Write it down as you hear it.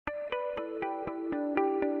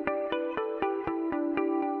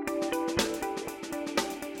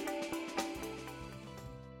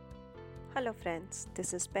Hello friends,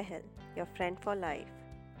 this is Pehel, your friend for life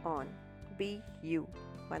on Be You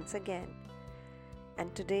once again.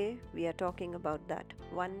 And today we are talking about that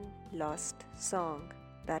one lost song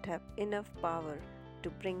that have enough power to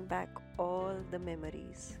bring back all the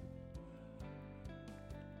memories.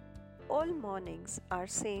 All mornings are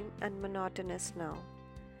same and monotonous now,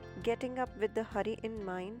 getting up with the hurry in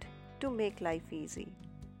mind to make life easy,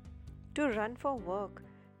 to run for work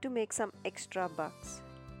to make some extra bucks,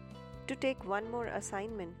 to take one more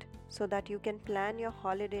assignment so that you can plan your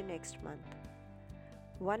holiday next month,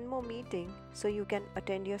 one more meeting so you can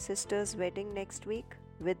attend your sister's wedding next week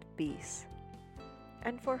with peace.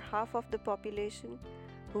 And for half of the population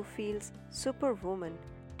who feels superwoman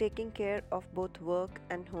taking care of both work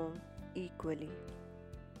and home equally.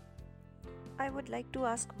 I would like to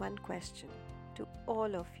ask one question to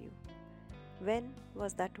all of you. When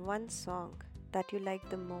was that one song that you liked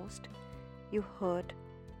the most you heard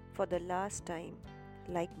for the last time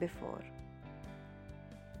like before?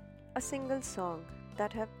 A single song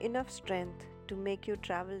that have enough strength to make you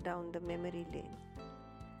travel down the memory lane.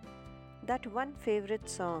 That one favorite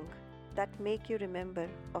song that make you remember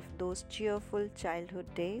of those cheerful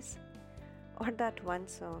childhood days, or that one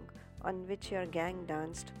song on which your gang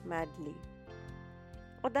danced madly,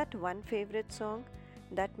 or that one favorite song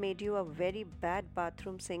that made you a very bad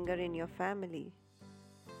bathroom singer in your family.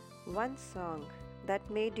 One song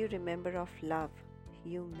that made you remember of love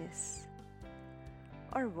you miss.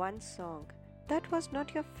 Or one song that was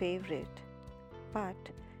not your favorite, but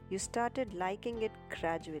you started liking it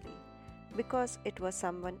gradually because it was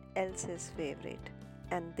someone else's favorite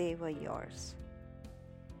and they were yours.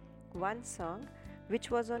 One song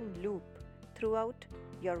which was on loop throughout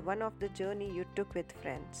your one of the journey you took with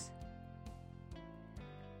friends.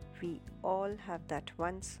 We all have that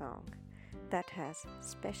one song that has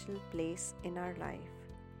special place in our life,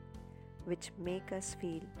 which make us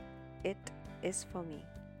feel it is for me.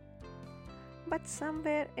 But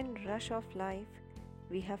somewhere in rush of life,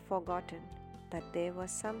 we have forgotten that there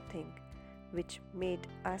was something which made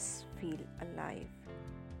us feel alive.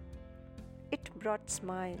 It brought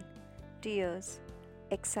smile, tears,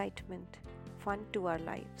 excitement, fun to our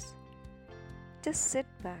lives. Just sit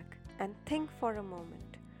back and think for a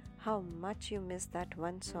moment how much you miss that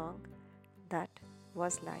one song that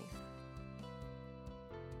was life.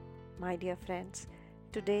 My dear friends,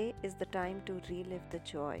 today is the time to relive the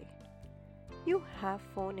joy. You have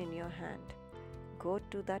phone in your hand. Go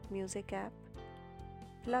to that music app,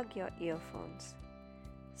 plug your earphones,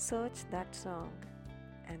 search that song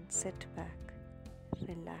and sit back,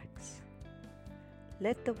 relax.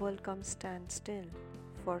 Let the world come stand still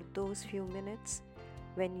for those few minutes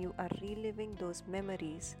when you are reliving those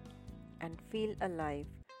memories and feel alive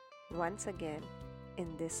once again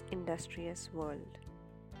in this industrious world.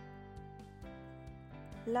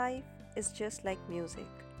 Life is just like music,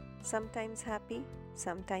 sometimes happy,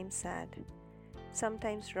 sometimes sad,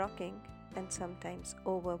 sometimes rocking and sometimes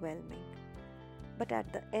overwhelming. But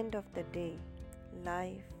at the end of the day,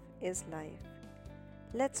 life is life.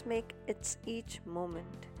 Let's make its each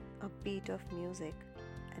moment a beat of music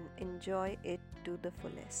and enjoy it to the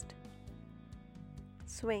fullest.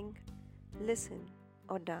 Swing, listen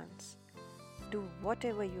or dance. Do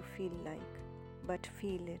whatever you feel like, but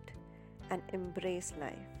feel it and embrace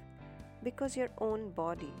life, because your own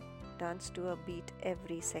body dances to a beat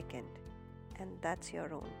every second, and that's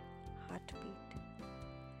your own heartbeat.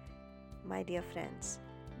 My dear friends,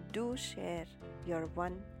 do share your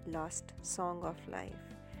one lost song of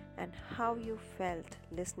life and how you felt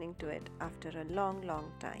listening to it after a long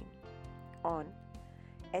time on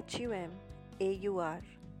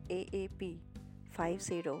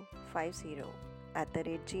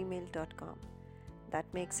humuraap5050@gmail.com.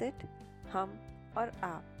 That makes it hum or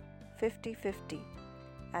aap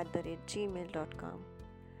 5050@gmail.com.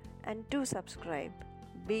 And do subscribe.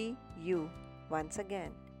 Be you once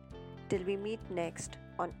again. Till we meet next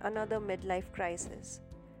on another midlife crisis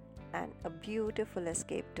and a beautiful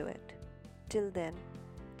escape to it. Till then,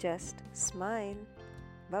 just smile.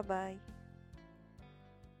 Bye-bye.